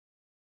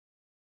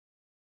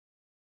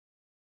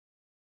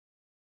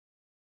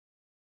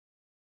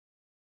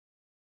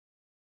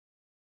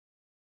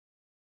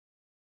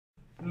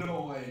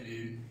No way,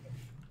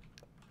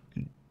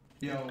 dude.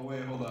 Yo,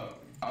 wait, hold up.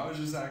 I was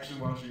just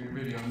actually watching your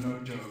video, no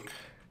joke.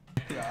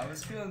 Yeah, I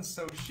was feeling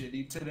so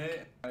shitty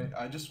today.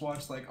 I just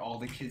watched like all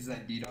the kids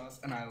that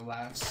DDoS and I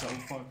laughed so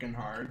fucking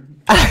hard.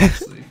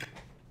 Honestly.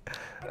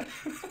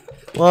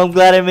 Well, I'm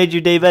glad I made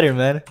your day better,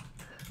 man.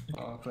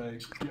 Oh,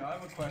 thanks. Yeah, I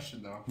have a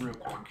question though, real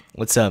quick.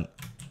 What's up?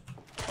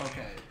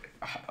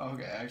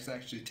 Okay,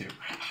 actually two.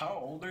 How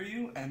old are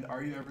you, and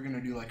are you ever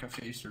gonna do like a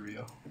face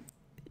reveal?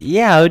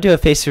 Yeah, I would do a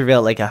face reveal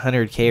at like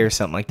 100K or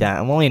something like that.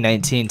 I'm only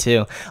 19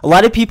 too. A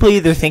lot of people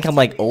either think I'm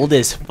like old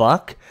as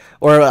fuck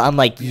or I'm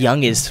like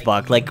young as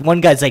fuck. Like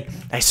one guy's like,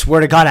 I swear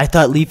to God, I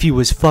thought Leafy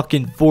was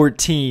fucking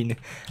 14.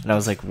 And I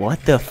was like,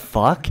 what the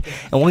fuck?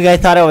 And one guy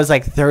thought I was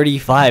like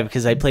 35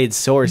 because I played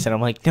Source. And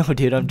I'm like, no,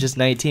 dude, I'm just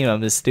 19.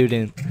 I'm a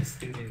student.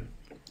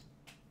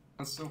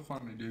 That's so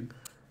funny, dude.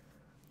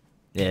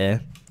 Yeah.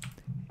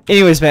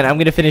 Anyways, man, I'm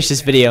going to finish this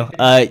video.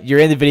 You're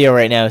in the video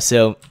right now,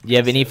 so you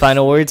have any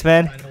final words,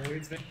 man?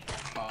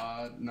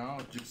 No,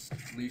 just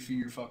Leafy,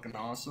 you're fucking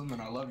awesome,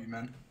 and I love you,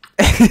 man.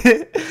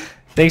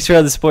 Thanks for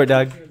all the support,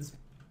 dog.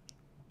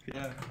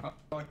 Yeah, I'll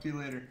talk to you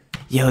later.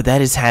 Yo,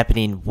 that is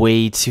happening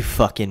way too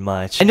fucking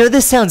much. I know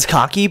this sounds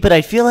cocky, but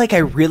I feel like I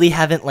really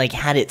haven't like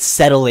had it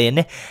settle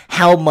in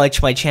how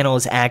much my channel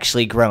has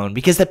actually grown.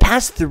 Because the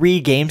past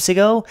 3 games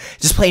ago,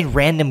 just playing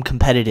random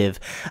competitive,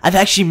 I've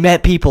actually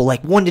met people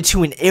like 1 to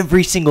 2 in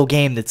every single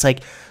game that's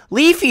like,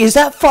 Leafy, is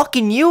that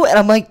fucking you? And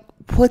I'm like,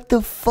 what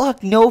the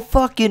fuck? No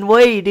fucking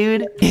way,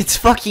 dude. It's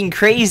fucking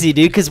crazy,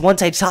 dude, because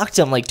once I talk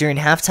to them, like, during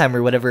halftime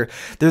or whatever,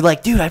 they're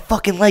like, dude, I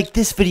fucking like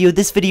this video,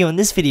 and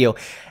this video.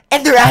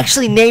 And they're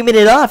actually naming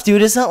it off,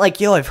 dude. It's not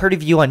like, yo, I've heard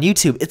of you on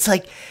YouTube. It's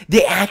like,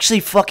 they actually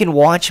fucking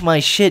watch my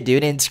shit,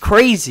 dude, and it's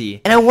crazy.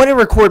 And I want to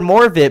record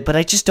more of it, but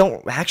I just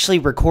don't actually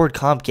record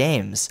comp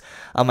games.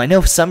 I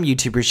know some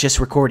YouTubers just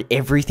record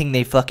everything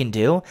they fucking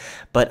do,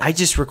 but I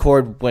just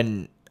record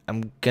when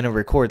I'm gonna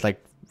record,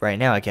 like, right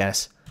now, I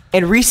guess.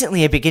 And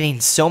recently, I've been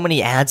getting so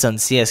many ads on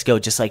CSGO,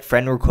 just like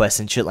friend requests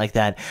and shit like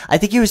that. I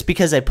think it was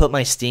because I put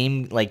my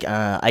Steam like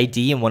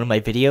ID in one of my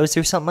videos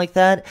or something like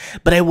that.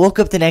 But I woke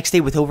up the next day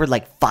with over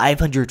like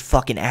 500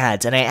 fucking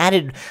ads, and I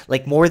added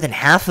like more than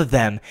half of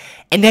them.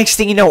 And next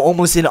thing you know,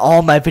 almost in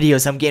all my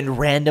videos, I'm getting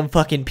random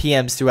fucking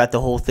PMs throughout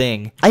the whole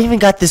thing. I even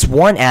got this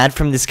one ad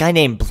from this guy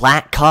named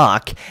Black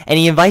Cock, and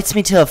he invites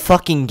me to a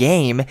fucking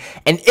game,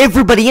 and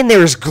everybody in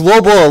there is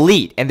global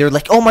elite, and they're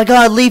like, oh my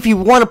god, Leafy,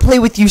 we want to play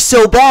with you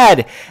so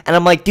bad. And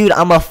I'm like, dude,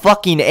 I'm a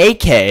fucking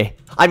AK.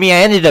 I mean, I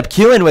ended up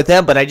queuing with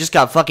them, but I just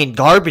got fucking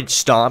garbage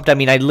stomped. I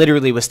mean, I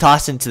literally was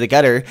tossed into the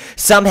gutter.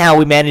 Somehow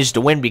we managed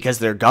to win because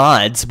they're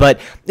gods, but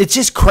it's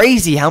just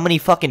crazy how many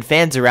fucking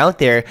fans are out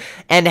there,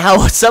 and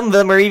how some of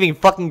them are even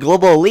fucking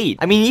global elite.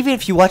 I mean, even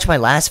if you watch my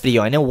last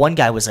video, I know one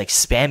guy was like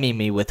spamming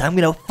me with, I'm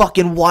gonna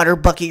fucking water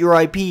bucket your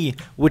IP,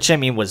 which I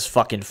mean was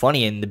fucking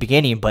funny in the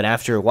beginning, but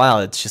after a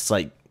while, it's just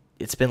like,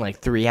 it's been like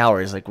 3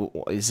 hours. Like,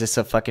 is this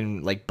a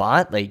fucking like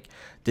bot? Like,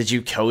 did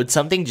you code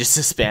something just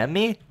to spam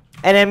me?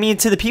 And I mean,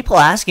 to the people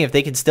asking if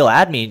they can still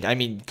add me, I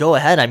mean, go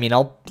ahead. I mean,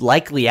 I'll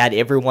likely add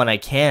everyone I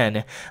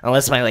can,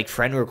 unless my, like,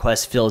 friend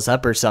request fills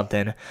up or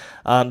something.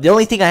 The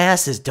only thing I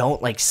ask is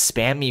don't, like,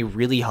 spam me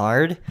really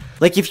hard.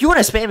 Like, if you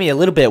want to spam me a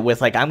little bit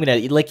with, like, I'm gonna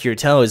lick your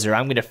toes, or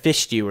I'm gonna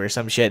fist you, or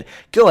some shit,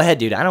 go ahead,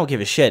 dude. I don't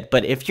give a shit.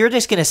 But if you're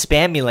just gonna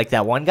spam me like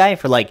that one guy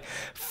for, like,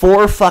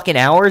 4 fucking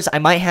hours, I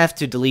might have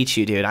to delete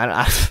you, dude.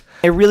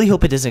 I really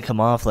hope it doesn't come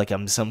off like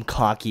I'm some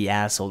cocky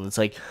asshole. It's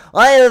like,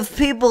 I have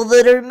people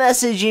that are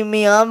messaging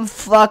me, I'm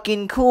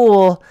fucking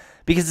cool.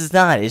 Because it's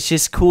not. It's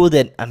just cool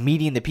that I'm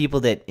meeting the people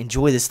that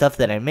enjoy the stuff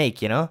that I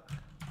make, you know?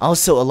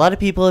 Also, a lot of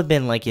people have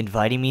been, like,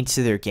 inviting me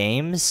to their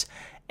games.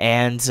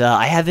 And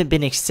I haven't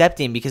been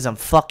accepting because I'm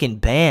fucking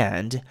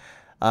banned.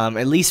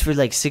 At least for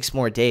like 6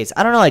 more days.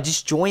 I don't know, I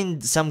just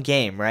joined some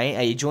game, right?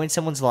 I joined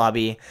someone's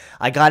lobby.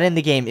 I got in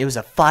the game. It was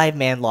a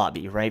 5-man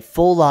lobby, right?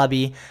 Full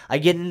lobby. I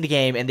get in the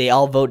game and they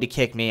all vote to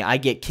kick me. I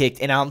get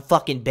kicked and I'm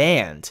fucking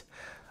banned.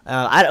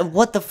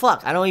 What the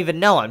fuck? I don't even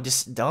know. I'm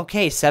just,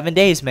 okay, 7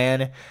 days,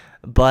 man.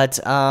 But,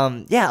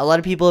 yeah, a lot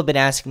of people have been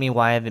asking me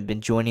why I haven't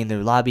been joining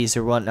their lobbies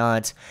or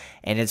whatnot,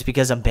 and it's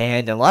because I'm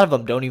banned, and a lot of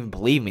them don't even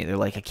believe me. They're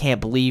like, I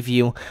can't believe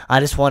you. I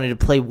just wanted to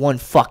play one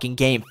fucking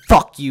game.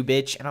 Fuck you,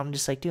 bitch. And I'm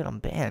just like, dude, I'm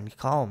banned.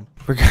 Calm.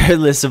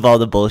 Regardless of all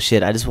the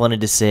bullshit, I just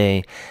wanted to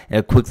say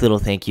a quick little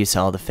thank you to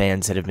all the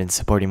fans that have been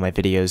supporting my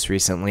videos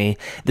recently.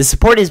 The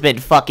support has been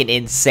fucking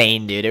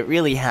insane, dude. It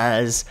really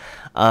has.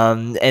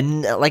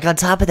 And like on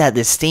top of that,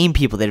 the Steam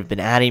people that have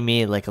been adding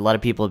me, like a lot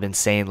of people have been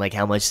saying like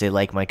how much they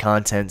like my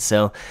content.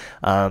 So,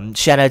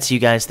 shout out to you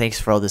guys. Thanks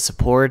for all the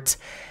support.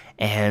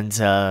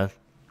 And,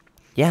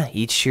 yeah,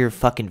 eat your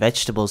fucking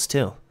vegetables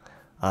too.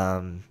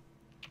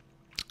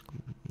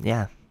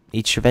 Yeah,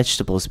 eat your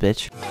vegetables,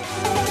 bitch.